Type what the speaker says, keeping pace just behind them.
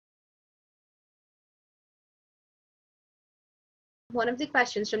one of the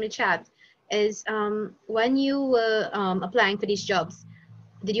questions from the chat is when you were applying for these jobs,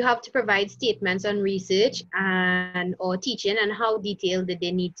 did you have to provide statements on research and or teaching, and how detailed did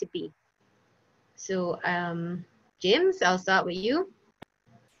they need to be? So, James, I'll start with you.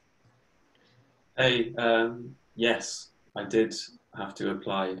 Hey, yes, I did have to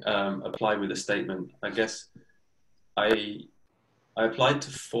apply with a statement. I guess I applied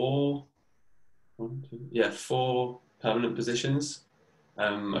to four permanent positions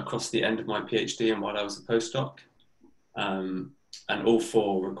across the end of my PhD and while I was a postdoc. And all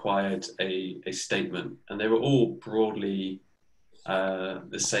four required a statement, and they were all broadly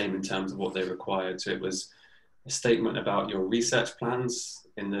the same in terms of what they required. So it was a statement about your research plans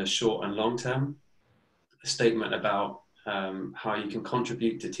in the short and long term, a statement about how you can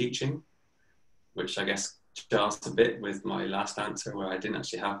contribute to teaching, which I guess jars a bit with my last answer where I didn't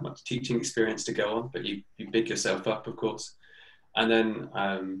actually have much teaching experience to go on, but you big yourself up, of course. And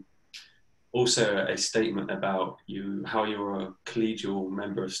then also a statement about how you're a collegial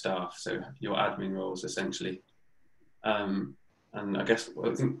member of staff, so your admin roles essentially. And I guess,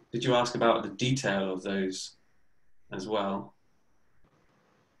 did you ask about the detail of those as well?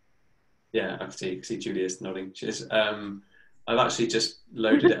 Yeah, I can see Julia's nodding. I've actually just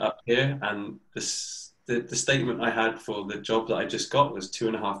loaded it up here, and the statement I had for the job that I just got was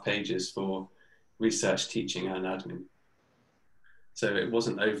 2.5 pages for research, teaching, and admin. So it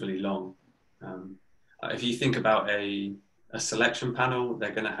wasn't overly long. If you think about a selection panel, they're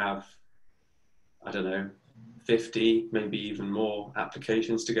going to have, I don't know, 50, maybe even more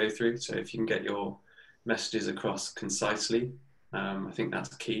applications to go through. So if you can get your messages across concisely, I think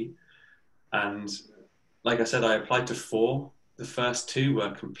that's key. And like I said, I applied to 4. The first 2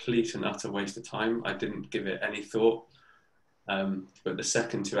 were complete and utter waste of time. I didn't give it any thought. But the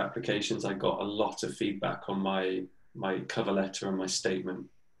second 2 applications, I got a lot of feedback on my cover letter and my statement.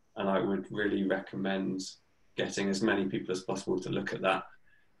 And I would really recommend getting as many people as possible to look at that.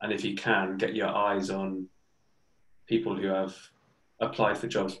 And if you can, get your eyes on people who have applied for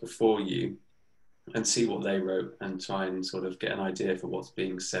jobs before you and see what they wrote and try and sort of get an idea for what's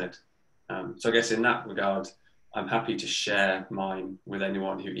being said. So I guess in that regard, I'm happy to share mine with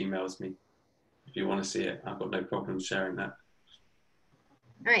anyone who emails me. If you want to see it, I've got no problem sharing that.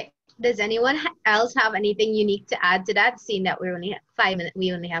 All right. Does anyone else have anything unique to add to that, seeing that we only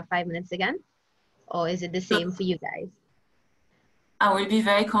have 5 minutes again? Or is it the same for you guys? I will be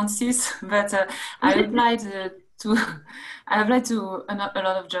very concise, but I applied to a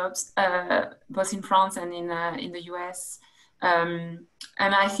lot of jobs, both in France and in the US. And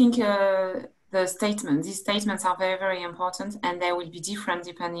I think these statements are very, very important, and they will be different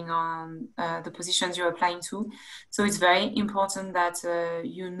depending on the positions you're applying to. So it's very important that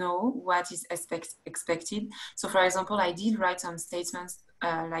you know what is expected. So for example, I did write some statements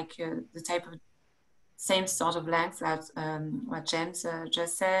like the type of same sort of length that what James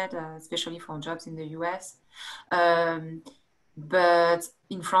just said, especially for jobs in the US. But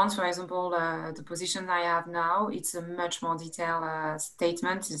in France, for example, the position I have now, it's a much more detailed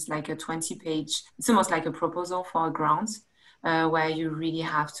statement. It's like a 20-page, it's almost like a proposal for a grant, where you really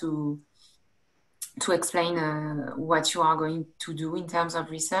have to explain what you are going to do in terms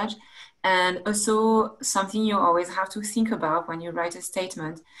of research. And also something you always have to think about when you write a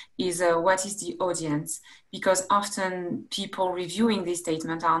statement is what is the audience? Because often people reviewing this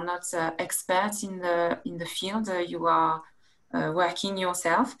statement are not experts in the field you are working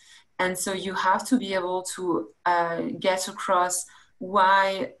yourself. And so you have to be able to get across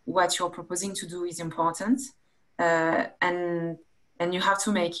why what you're proposing to do is important. And you have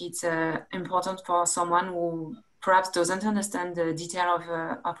to make it important for someone who perhaps doesn't understand the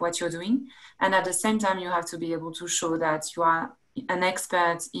detail of what you're doing. And at the same time, you have to be able to show that you are an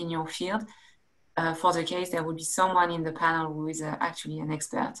expert in your field. For the case, there will be someone in the panel who is actually an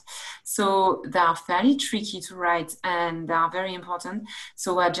expert. So they are fairly tricky to write, and they are very important.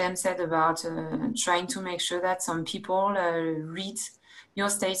 So what James said about trying to make sure that some people read your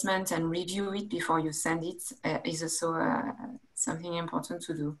statement and review it before you send it is also something important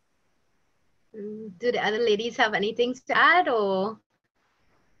to do. Do the other ladies have anything to add, or?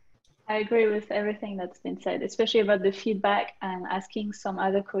 I agree with everything that's been said, especially about the feedback and asking some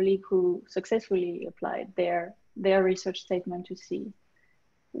other colleague who successfully applied their research statement to see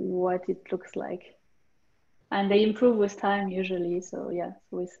what it looks like. And they improve with time usually. So yeah,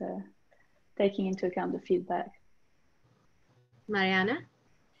 with taking into account the feedback. Mariana?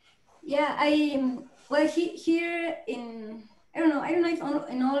 Yeah, here in, I don't know if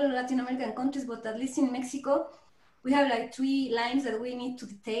in all Latin American countries, but at least in Mexico, we have like 3 lines that we need to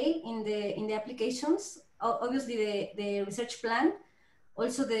detail in the applications. obviously the research plan,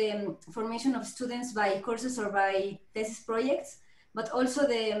 also the formation of students by courses or by thesis projects, but also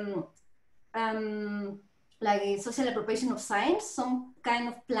the like a social appropriation of science, some kind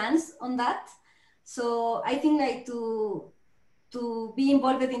of plans on that. So I think like to be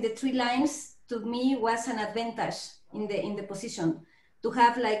involved in the 3 lines to me was an advantage in the position, to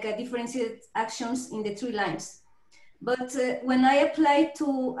have like a differentiated actions in the 3 lines. But when I applied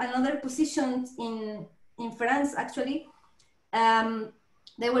to another position in France, actually,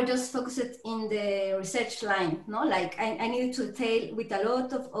 they were just focused in the research line, no? Like I needed to detail with a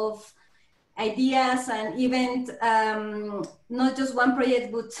lot of ideas, and even not just one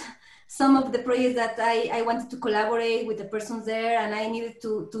project, but some of the projects that I wanted to collaborate with the persons there, and I needed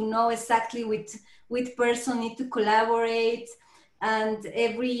to know exactly which person need to collaborate, and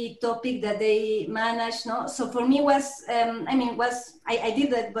every topic that they manage, no? So for me was, I did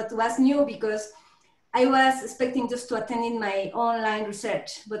that, but was new because I was expecting just to attend in my online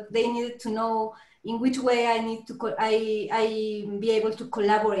research, but they needed to know in which way I need to I be able to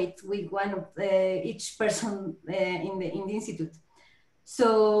collaborate with one of each person in the institute.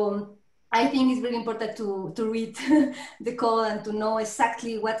 So I think it's really important to read the code and to know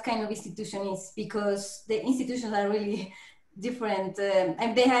exactly what kind of institution is, because the institutions are really different,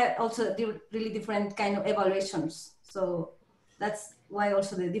 and they have also really different kind of evaluations. So that's why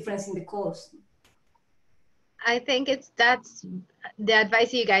also the difference in the course. I think that's the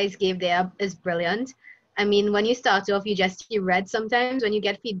advice you guys gave there is brilliant. I mean, when you start off, you read sometimes when you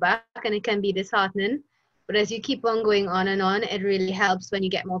get feedback, and it can be disheartening. But as you keep on going on, it really helps when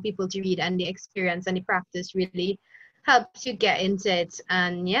you get more people to read, and the experience and the practice really helps you get into it.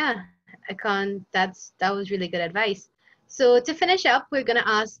 And yeah, that was really good advice. So to finish up, we're gonna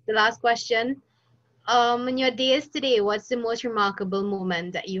ask the last question. In your days today, what's the most remarkable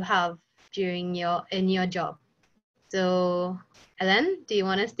moment that you have during in your job? So, Ellen, do you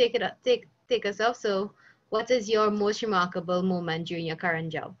want to take us off? So, what is your most remarkable moment during your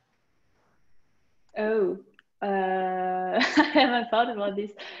current job? Oh, I haven't thought about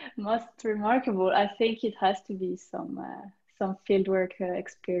this. Most remarkable, I think it has to be some fieldwork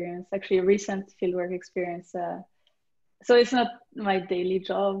experience. Actually, a recent fieldwork experience. So it's not my daily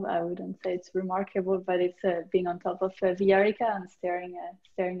job. I wouldn't say it's remarkable, but it's being on top of Villarrica and staring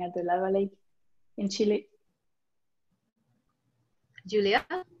at the lava lake in Chile. Julia?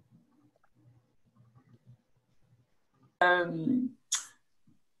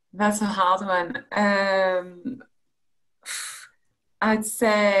 That's a hard one. I'd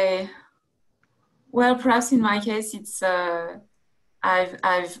say, well, perhaps in my case, it's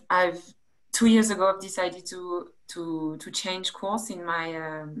I've 2 years ago I've decided to change course in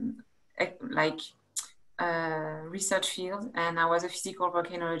my research field, and I was a physical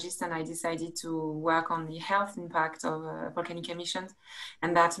volcanologist, and I decided to work on the health impact of volcanic emissions,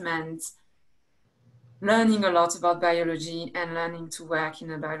 and that meant learning a lot about biology and learning to work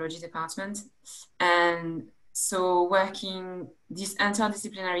in a biology department. And so working this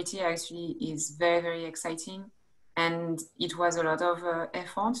interdisciplinarity actually is very, very exciting. And it was a lot of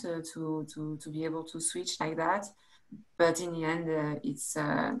effort to be able to switch like that. But in the end,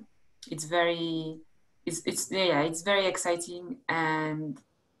 it's very exciting, and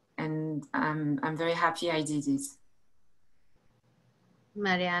I'm very happy I did it.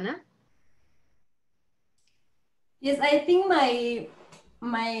 Mariana? Yes, I think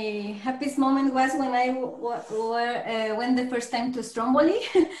my happiest moment was when I went the first time to Stromboli,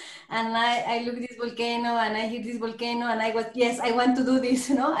 and I looked at this volcano, and I hit this volcano, and I was, yes, I want to do this,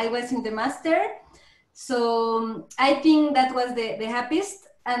 you know. I was in the master, so I think that was the happiest.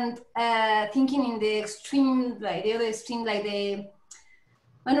 And thinking in the extreme, like the other extreme, like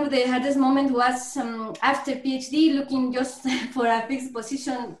one of the hardest moments was after PhD, looking just for a fixed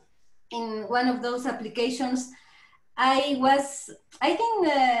position in one of those applications. Was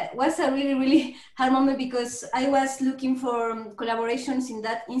a really, really hard moment, because I was looking for collaborations in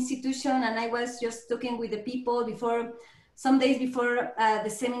that institution, and I was just talking with the people some days before the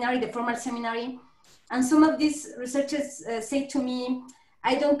seminary, the formal seminary. And some of these researchers say to me,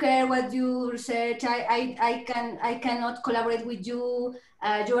 I don't care what you research, I cannot collaborate with you,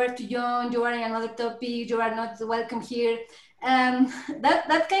 you are too young, you are in another topic, you are not welcome here.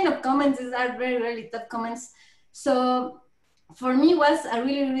 That kind of comments are very, really tough comments. So for me, it was a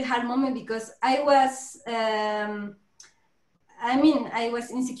really, really hard moment, because I was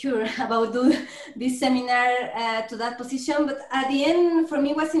insecure about this seminar to that position. But at the end, for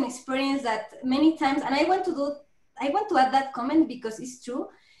me, it was an experience that many times, and I want to add that comment because it's true.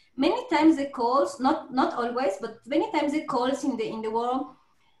 Many times the calls, not always, but many times the calls in the world,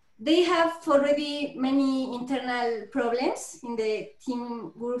 they have already many internal problems in the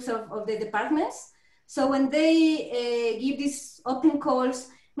team groups of the departments. So when they give these open calls,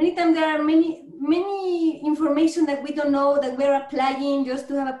 many times there are many information that we don't know, that we're applying just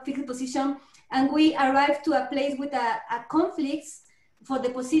to have a fixed position, and we arrive to a place with a conflicts for the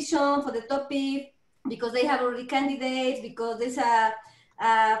position, for the topic, because they have already candidates, because there's a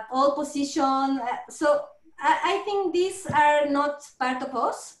old position. So I think these are not part of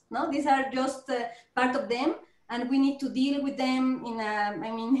us. No, these are just part of them, and we need to deal with them in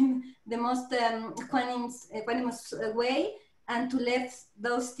the most equanimous way, and to let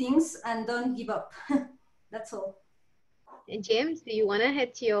those things and don't give up. That's all. James, do you want to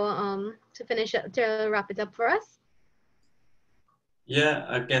hit your to finish up, to wrap it up for us? Yeah,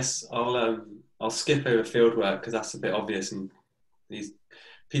 I guess I'll skip over fieldwork because that's a bit obvious, and these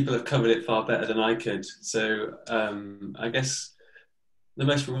people have covered it far better than I could. So I guess the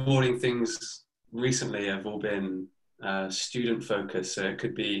most rewarding things recently have all been student focused. So it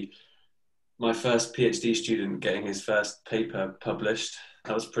could be my first PhD student getting his first paper published.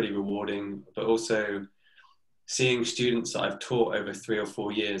 That was pretty rewarding, but also seeing students that I've taught over 3 or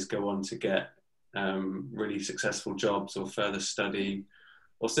 4 years go on to get really successful jobs or further study,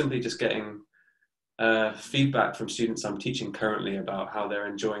 or simply just getting feedback from students I'm teaching currently about how they're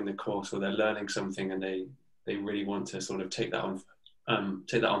enjoying the course or they're learning something and they really want to sort of take that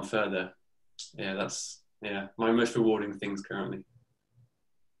on further. Yeah, that's my most rewarding things currently.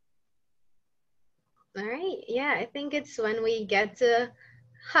 All right. Yeah, I think it's when we get to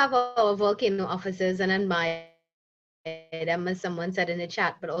have our volcano officers and admire them, as someone said in the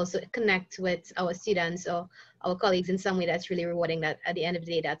chat, but also connect with our students or our colleagues in some way that's really rewarding, that at the end of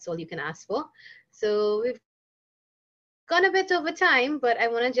the day, that's all you can ask for. So we've gone a bit over time, but I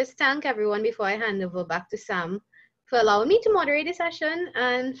want to just thank everyone before I hand over back to Sam for allowing me to moderate the session,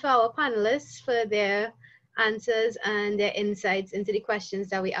 and for our panelists for their answers and their insights into the questions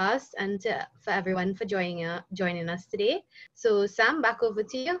that we asked, and for everyone for joining us today. So Sam, back over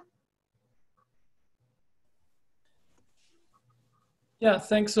to you. Yeah,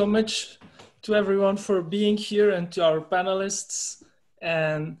 thanks so much to everyone for being here, and to our panelists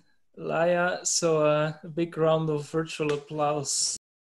and Laia. So a big round of virtual applause.